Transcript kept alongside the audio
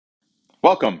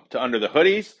Welcome to Under the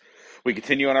Hoodies. We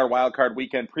continue on our wild card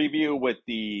weekend preview with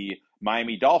the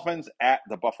Miami Dolphins at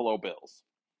the Buffalo Bills.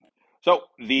 So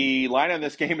the line on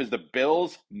this game is the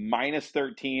Bills minus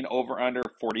 13 over under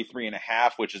 43 and a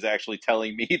half, which is actually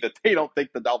telling me that they don't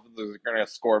think the Dolphins are going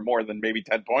to score more than maybe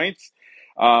 10 points.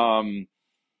 Um,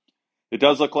 it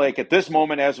does look like at this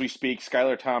moment as we speak,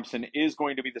 Skylar Thompson is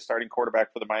going to be the starting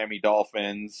quarterback for the Miami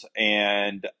Dolphins.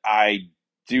 And I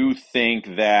do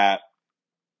think that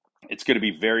it's going to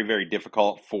be very, very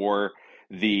difficult for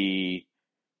the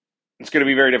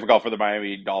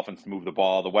Miami Dolphins to move the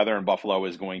ball. The weather in Buffalo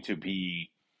is going to be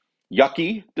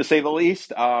yucky, to say the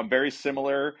least. Very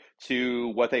similar to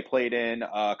what they played in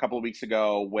a couple of weeks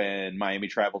ago when Miami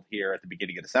traveled here at the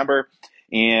beginning of December.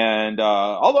 And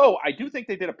although I do think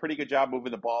they did a pretty good job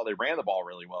moving the ball, they ran the ball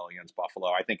really well against Buffalo.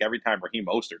 I think every time Raheem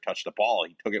Mostert touched the ball,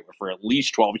 he took it for at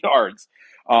least 12 yards.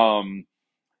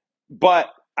 But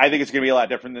I think it's going to be a lot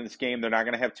different than this game. They're not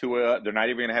going to have Tua. They're not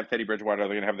even going to have Teddy Bridgewater. They're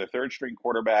going to have their third string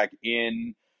quarterback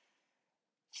in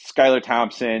Skylar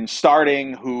Thompson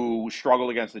starting, who struggled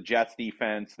against the Jets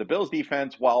defense. The Bills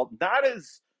defense, while not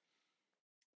as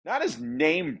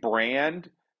name brand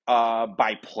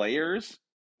by players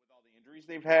with all the injuries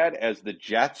they've had as the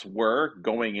Jets were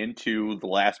going into the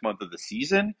last month of the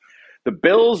season, the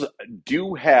Bills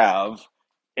do have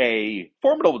a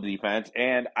formidable defense,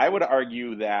 and I would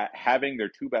argue that having their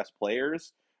two best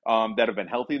players that have been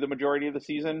healthy the majority of the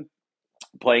season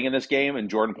playing in this game, and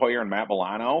Jordan Poyer and Matt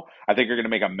Milano, I think are going to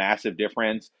make a massive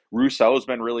difference. Rousseau's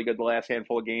been really good the last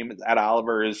handful of games. Ed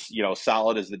Oliver is,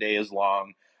 solid as the day is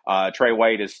long. Trey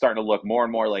White is starting to look more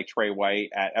and more like Trey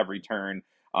White at every turn.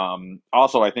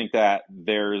 Also, I think that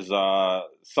there's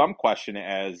some question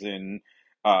as in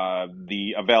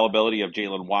the availability of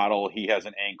Jalen Waddle. He has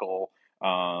an ankle.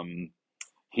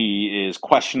 He is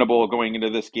questionable going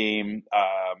into this game.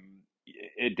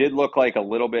 It did look like a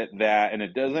little bit that, and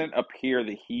it doesn't appear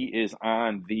that he's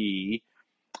on the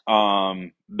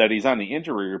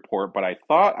injury report. But I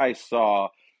thought I saw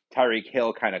Tyreek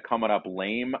Hill kind of coming up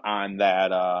lame on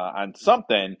that on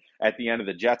something at the end of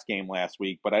the Jets game last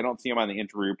week. But I don't see him on the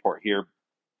injury report here.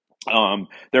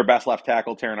 Their best left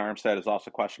tackle, Terran Armstead, is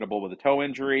also questionable with a toe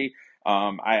injury.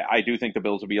 I do think the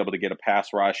Bills will be able to get a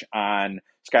pass rush on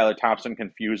Skylar Thompson,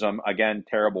 confuse them. Again,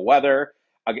 terrible weather.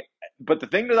 But the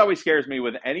thing that always scares me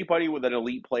with anybody with an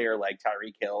elite player like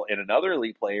Tyreek Hill and another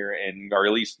elite player, or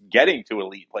at least getting to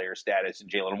elite player status in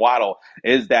Jalen Waddle,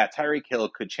 is that Tyreek Hill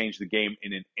could change the game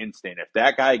in an instant. If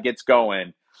that guy gets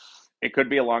going, it could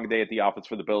be a long day at the office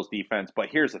for the Bills defense. But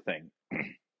here's the thing.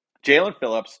 Jalen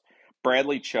Phillips,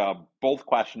 Bradley Chubb, both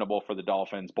questionable for the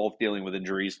Dolphins, both dealing with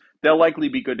injuries. They'll likely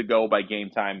be good to go by game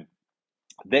time.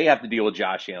 They have to deal with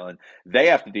Josh Allen. They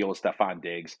have to deal with Stephon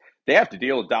Diggs. They have to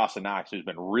deal with Dawson Knox, who's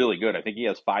been really good. I think he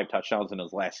has 5 touchdowns in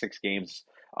his last 6 games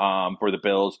for the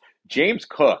Bills. James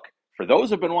Cook, for those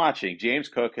who've been watching, James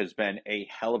Cook has been a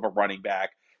hell of a running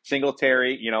back.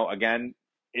 Singletary, again,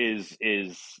 he's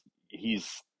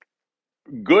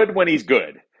good when he's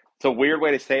good. It's a weird way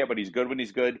to say it, but he's good when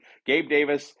he's good. Gabe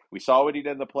Davis, we saw what he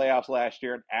did in the playoffs last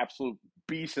year, an absolute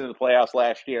beast in the playoffs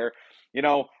last year.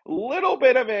 A little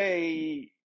bit of a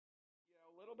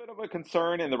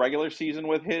concern in the regular season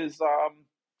with his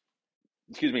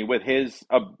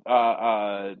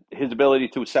ability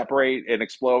to separate and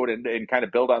explode and kind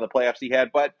of build on the playoffs he had,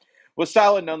 but was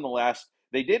solid nonetheless.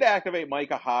 They did activate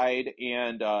Micah Hyde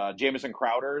and Jamison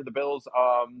Crowder, the Bills,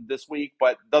 this week,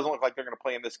 but doesn't look like they're going to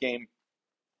play in this game.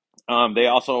 They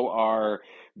also are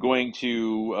going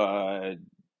to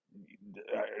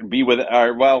be with,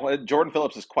 Jordan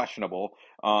Phillips is questionable.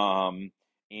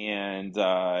 And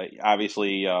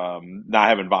obviously, not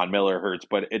having Von Miller hurts,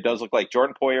 but it does look like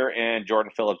Jordan Poyer and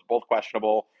Jordan Phillips both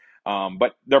questionable.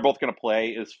 But they're both going to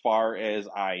play as far as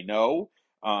I know.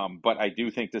 But I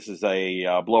do think this is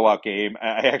a blowout game.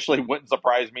 I actually wouldn't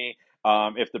surprise me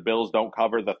if the Bills don't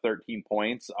cover the 13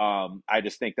 points. I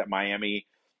just think that Miami,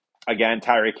 again,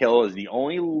 Tyreek Hill is the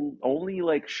only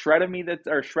like shred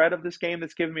of this game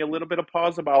that's giving me a little bit of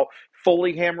pause about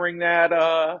fully hammering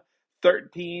that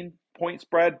 13 point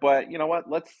spread. But you know what?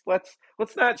 Let's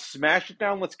not smash it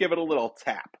down. Let's give it a little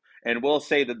tap. And we'll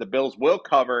say that the Bills will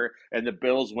cover and the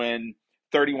Bills win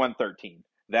 31-13.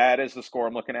 That is the score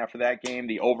I'm looking at for that game.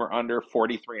 The over under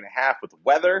 43.5 with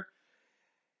weather.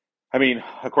 I mean,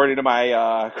 according to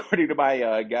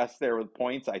my guess there with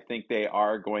points, I think they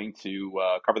are going to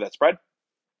cover that spread,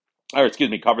 or excuse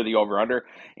me, cover the over under,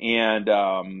 and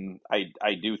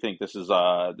I do think this is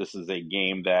a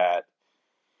game that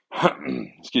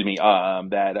excuse me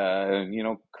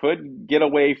that could get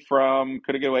away from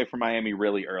Miami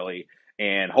really early,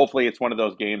 And hopefully it's one of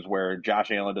those games where Josh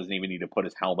Allen doesn't even need to put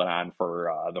his helmet on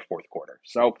for the fourth quarter.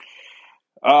 So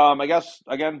I guess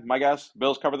again, my guess,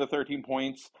 Bills cover the 13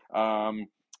 points.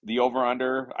 The over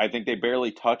under, I think they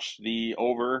barely touched the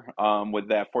over with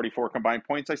that 44 combined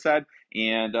points I said,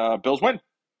 and Bills win.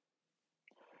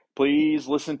 Please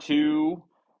listen to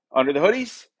Under the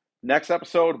Hoodies. Next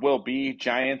episode will be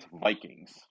Giants Vikings.